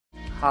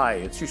Hi,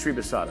 it's Yousry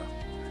Bissada.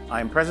 I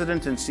am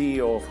President and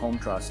CEO of Home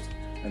Trust,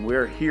 and we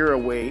are here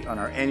away on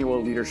our annual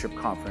leadership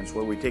conference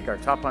where we take our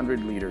top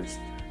 100 leaders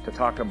to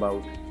talk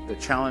about the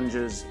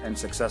challenges and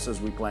successes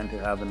we plan to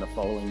have in the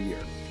following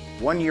year.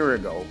 1 year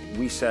ago,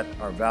 we set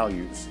our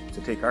values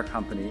to take our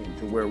company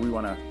into where we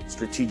want to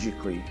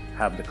strategically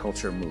have the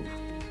culture move.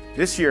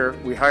 This year,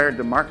 we hired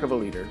the mark of a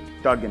leader,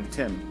 Doug and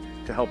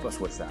Tim, to help us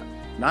with that.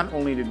 Not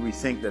only did we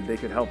think that they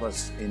could help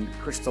us in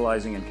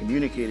crystallizing and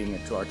communicating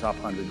it to our top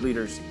 100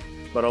 leaders,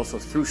 but also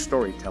through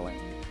storytelling.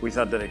 We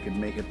thought that it could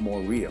make it more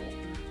real,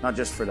 not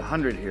just for the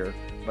 100 here,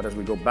 but as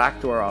we go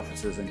back to our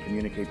offices and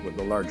communicate with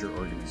the larger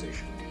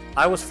organization.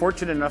 I was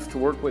fortunate enough to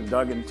work with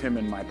Doug and Tim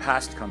in my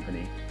past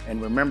company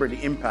and remember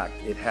the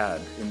impact it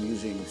had in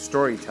using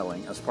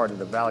storytelling as part of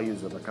the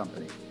values of the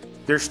company.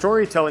 Their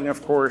storytelling,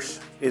 of course,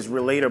 is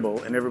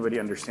relatable and everybody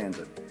understands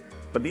it.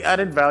 But the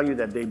added value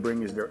that they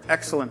bring is they're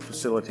excellent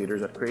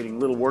facilitators at creating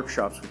little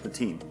workshops with the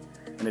team,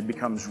 and it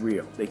becomes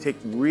real. They take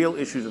real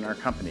issues in our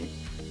company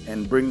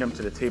and bring them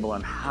to the table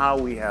on how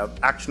we have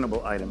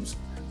actionable items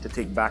to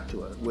take back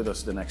to it with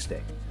us the next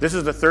day. This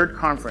is the third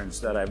conference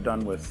that I've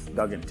done with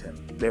Doug and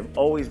Tim. They've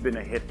always been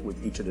a hit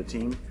with each of the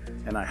team,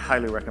 and I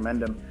highly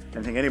recommend them. And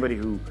I think anybody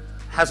who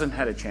hasn't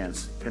had a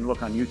chance can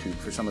look on YouTube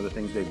for some of the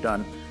things they've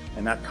done,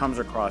 and that comes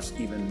across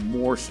even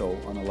more so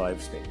on a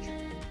live stage.